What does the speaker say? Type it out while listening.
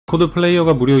코드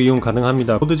플레이어가 무료 이용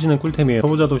가능합니다. 코드 진행 꿀템이에요.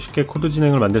 초보자도 쉽게 코드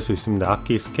진행을 만들 수 있습니다.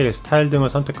 악기, 스케일, 스타일 등을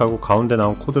선택하고 가운데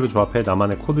나온 코드를 조합해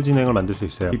나만의 코드 진행을 만들 수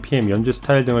있어요. BPM, 연주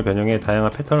스타일 등을 변형해 다양한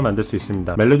패턴을 만들 수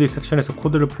있습니다. 멜로디 섹션에서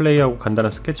코드를 플레이하고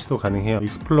간단한 스케치도 가능해요.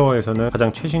 익스플로어에서는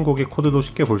가장 최신 곡의 코드도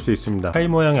쉽게 볼 수 있습니다. 파일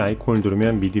모양의 아이콘을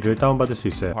누르면 미디를 다운받을 수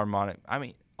있어요. Harmonic, I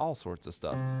mean, all sorts of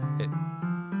stuff.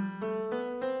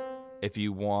 If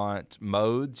you want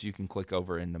modes, you can click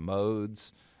over into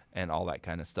modes and all that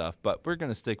kind of stuff. But we're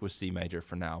going to stick with C major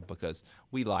for now because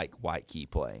we like white key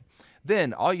playing.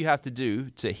 Then all you have to do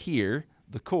to hear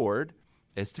the chord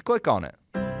is to click on it.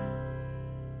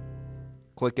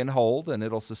 Click and hold and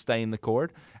it'll sustain the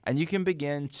chord. And you can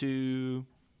begin to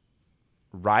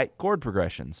write chord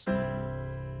progressions.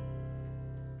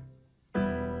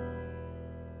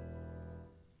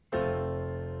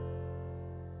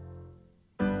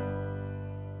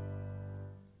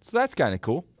 So that's kind of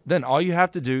cool. Then all you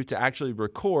have to do to actually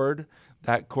record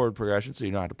that chord progression so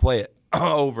you don't have to play it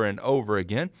over and over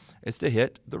again is to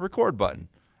hit the record button.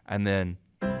 And then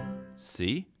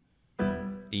C,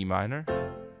 E minor,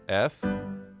 F,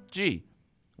 G.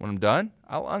 When I'm done,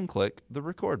 I'll unclick the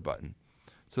record button.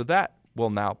 So that will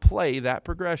now play that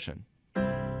progression.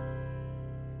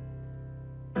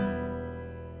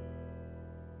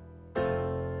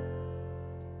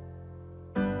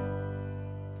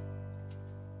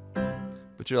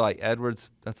 But you're like, Edwards,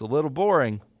 that's a little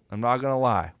boring. I'm not gonna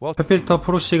lie. Well, 팹필터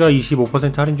프로-C가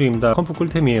 25% 할인 중입니다. 컴프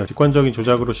꿀템이에요. 직관적인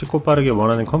조작으로 쉽고 빠르게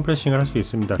원하는 컴프레싱을 할 수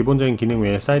있습니다. 기본적인 기능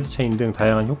외에 사이드 체인 등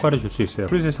다양한 효과를 줄 수 있어요.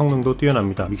 프리셋 성능도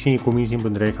뛰어납니다. 믹싱이 고민이신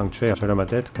분들에게 강추해요. 저렴할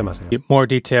때 득템하세요. More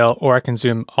detail, or I can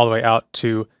zoom all the way out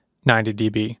to 90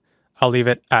 dB. I'll leave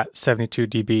it at 72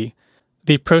 dB.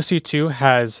 The Pro-C2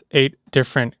 has 8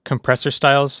 different compressor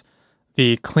styles.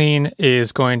 The clean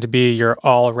is going to be your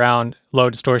all-around low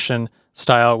distortion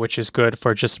style, which is good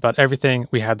for just about everything.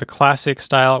 We have the classic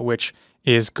style, which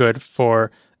is good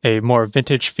for a more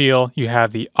vintage feel. You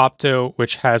have the opto,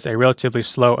 which has a relatively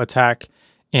slow attack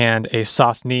and a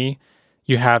soft knee.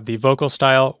 You have the vocal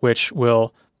style, which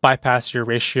will bypass your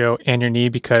ratio and your knee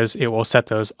because it will set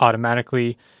those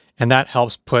automatically, and that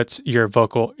helps put your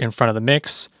vocal in front of the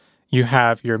mix. You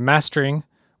have your mastering,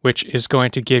 which is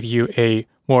going to give you a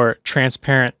more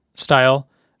transparent style,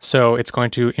 so it's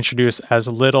going to introduce as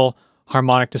little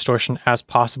harmonic distortion as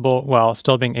possible while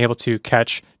still being able to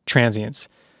catch transients.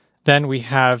 Then we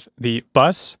have the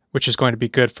bus, which is going to be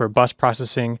good for bus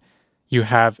processing. You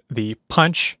have the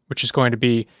punch, which is going to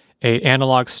be an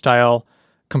analog style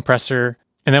compressor.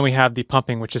 And then we have the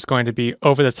pumping, which is going to be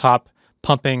over the top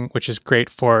pumping, which is great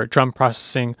for drum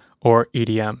processing or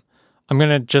EDM. I'm going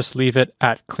to just leave it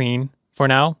at clean for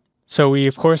now. So we,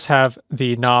 of course, have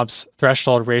the knobs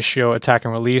threshold, ratio, attack,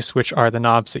 and release, which are the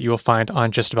knobs that you will find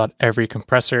on just about every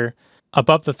compressor.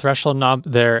 Above the threshold knob,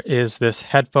 there is this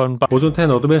headphone button. 오존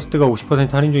 10 어드밴스드가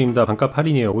 50% 할인 중입니다. 반값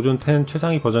할인이에요. 오존 10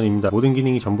 최상위 버전입니다. 모든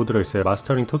기능이 전부 들어있어요.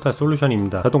 마스터링 토탈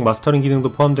솔루션입니다. 자동 마스터링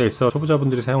기능도 포함되어 있어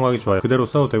초보자분들이 사용하기 좋아요. 그대로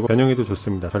써도 되고 변형해도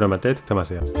좋습니다. 저렴할 때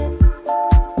득템하세요.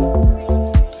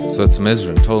 So it's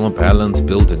measuring tonal balance,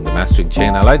 building the mastering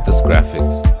chain. I like this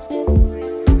graphics.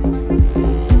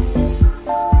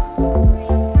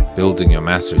 Building your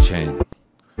master chain.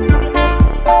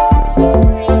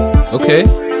 Okay.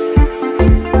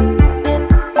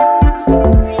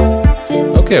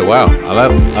 Okay, wow.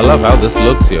 I love how this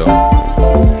looks, yo.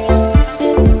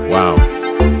 Wow.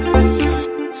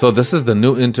 So this is the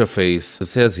new interface. It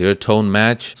says here tone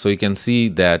match. So you can see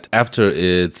that after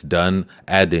it's done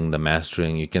adding the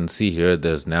mastering, you can see here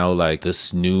there's now like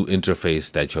this new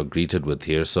interface that you're greeted with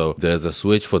here. So there's a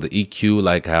switch for the EQ,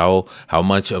 like how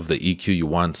much of the EQ you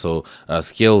want. So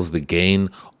scales the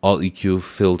gain, all EQ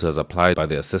filters applied by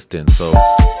the assistant. So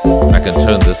I can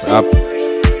turn this up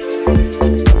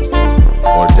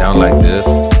or down like this.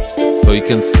 So you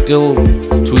can still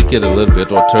tweak it a little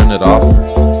bit or turn it off.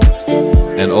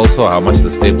 And also how much the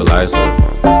stabilizer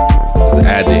is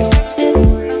adding.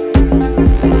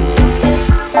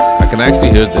 I can actually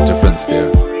hear the difference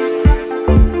there.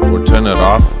 We'll turn it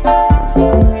off.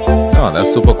 Oh,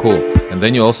 that's super cool. And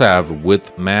then you also have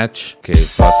width match. Okay,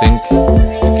 so I think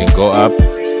you can go up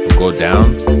or go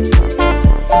down.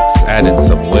 Let's add in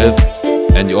some width.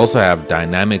 And you also have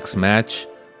dynamics match.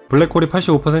 블랙홀이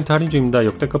 85% 할인 중입니다.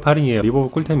 역대급 할인이에요. 리버브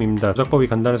꿀템입니다. 조작법이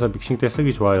간단해서 믹싱 때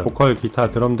쓰기 좋아요. 보컬,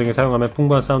 기타, 드럼 등에 사용하면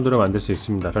풍부한 사운드를 만들 수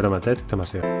있습니다. 저렴할 때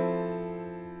득템하세요.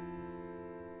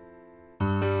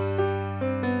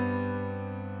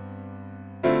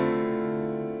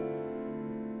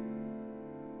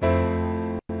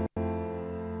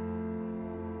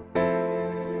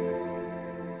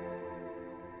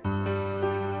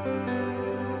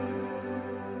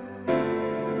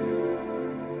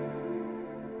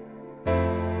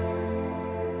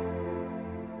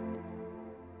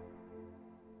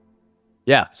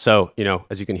 Yeah, so, you know,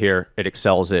 as you can hear, it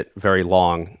excels at very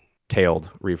long-tailed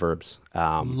reverbs.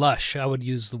 Lush, I would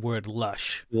use the word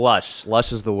lush.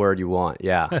 Lush is the word you want,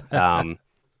 yeah.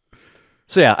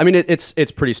 So yeah, I mean,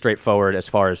 it's pretty straightforward as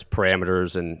far as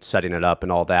parameters and setting it up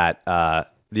and all that.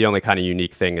 The only kind of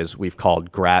unique thing is we've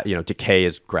called decay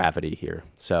is gravity here.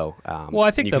 So well,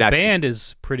 I think the band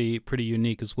is pretty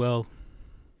unique as well.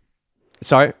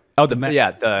 Sorry. Oh,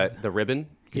 the ribbon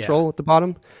control at the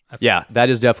bottom. Yeah, that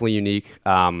is definitely unique.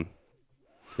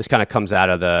 This kind of comes out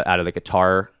of the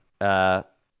guitar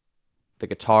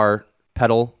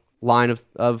pedal line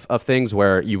of things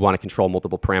where you want to control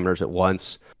multiple parameters at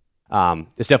once.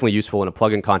 It's definitely useful in a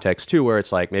plugin context too, where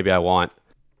it's like maybe I want,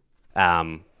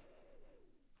 I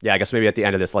guess maybe at the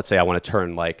end of this, let's say I want to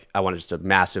turn I want just a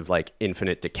massive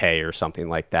infinite decay or something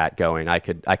like that going. I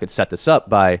could set this up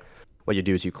by what you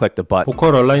do is you click the button.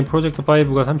 보컬 온라인 프로젝트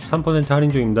 5가 33%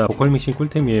 할인 중입니다. 보컬 믹싱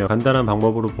꿀템이에요. 간단한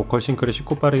방법으로 보컬 싱크를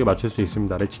쉽고 빠르게 맞출 수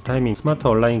있습니다. 레치 타이밍, 스마트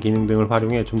온라인 기능 등을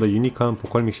활용해 좀 더 유니크한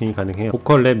보컬 믹싱이 가능해요.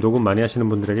 보컬 랩 녹음 많이 하시는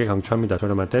분들에게 강추합니다.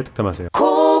 저렴할 때 득템하세요.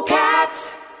 Cool cat,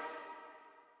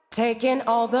 taking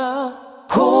all the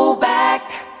cool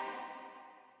back.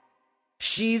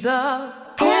 She's a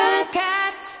cool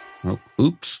cat. Oh,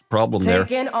 oops, problem there.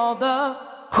 Taking all the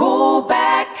cool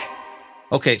back.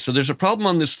 Okay, so there's a problem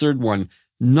on this third one.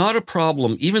 Not a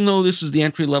problem. Even though this is the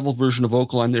entry-level version of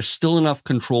VocAlign, there's still enough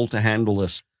control to handle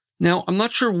this. Now, I'm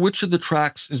not sure which of the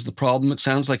tracks is the problem. It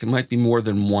sounds like it might be more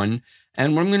than one.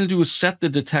 And what I'm going to do is set the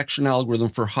detection algorithm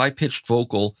for high-pitched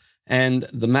vocal and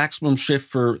the maximum shift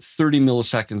for 30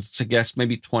 milliseconds. It's a guess,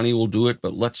 maybe 20 will do it,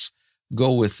 but let's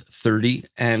go with 30.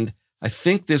 And I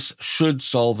think this should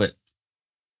solve it.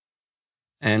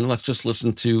 And let's just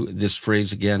listen to this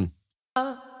phrase again.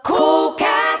 Cool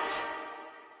cat.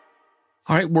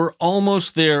 All right, we're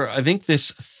almost there. I think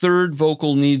this third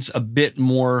vocal needs a bit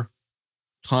more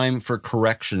time for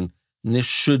correction, and this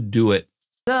should do it.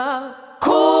 The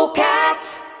cool cat.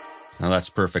 Now that's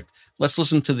perfect. Let's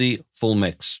listen to the full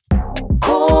mix.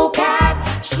 Cool cat.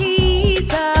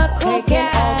 She's a cool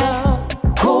cat. All the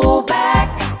cool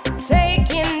back.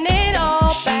 Taking it all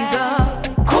back. She's a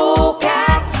cool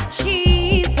cat.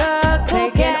 She's a cool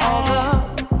taking cat. All the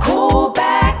cool back.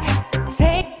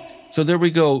 So there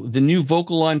we go. The new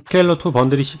VocAlign 스케일러 2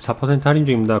 번들이 14% 할인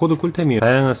중입니다. 코드 꿀템이에요.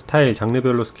 다양한 스타일,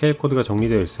 장르별로 스케일 코드가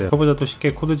정리되어 있어요. 초보자도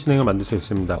쉽게 코드 진행을 만들 수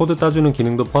있습니다. 코드 따주는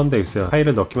기능도 포함되어 있어요.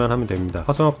 파일을 넣기만 하면 됩니다.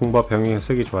 화성학 공부와 병행해서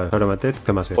쓰기 좋아요. 저렴할 때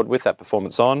득템하세요. With that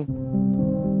performance on.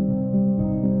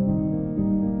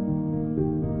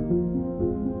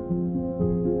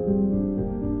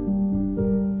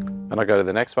 And I go to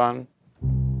the next one.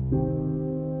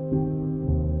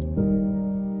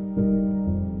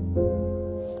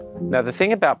 Now the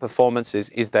thing about performances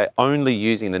is they're only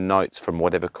using the notes from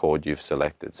whatever chord you've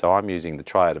selected. So I'm using the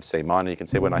triad of C minor. You can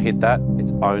see when I hit that,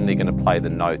 it's only going to play the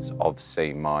notes of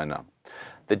C minor.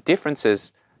 The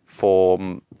differences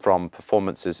from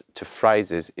performances to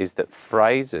phrases is that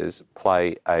phrases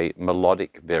play a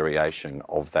melodic variation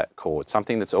of that chord,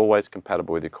 something that's always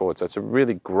compatible with your chord. So it's a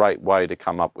really great way to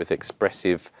come up with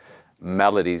expressive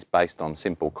melodies based on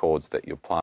simple chords that you're playing.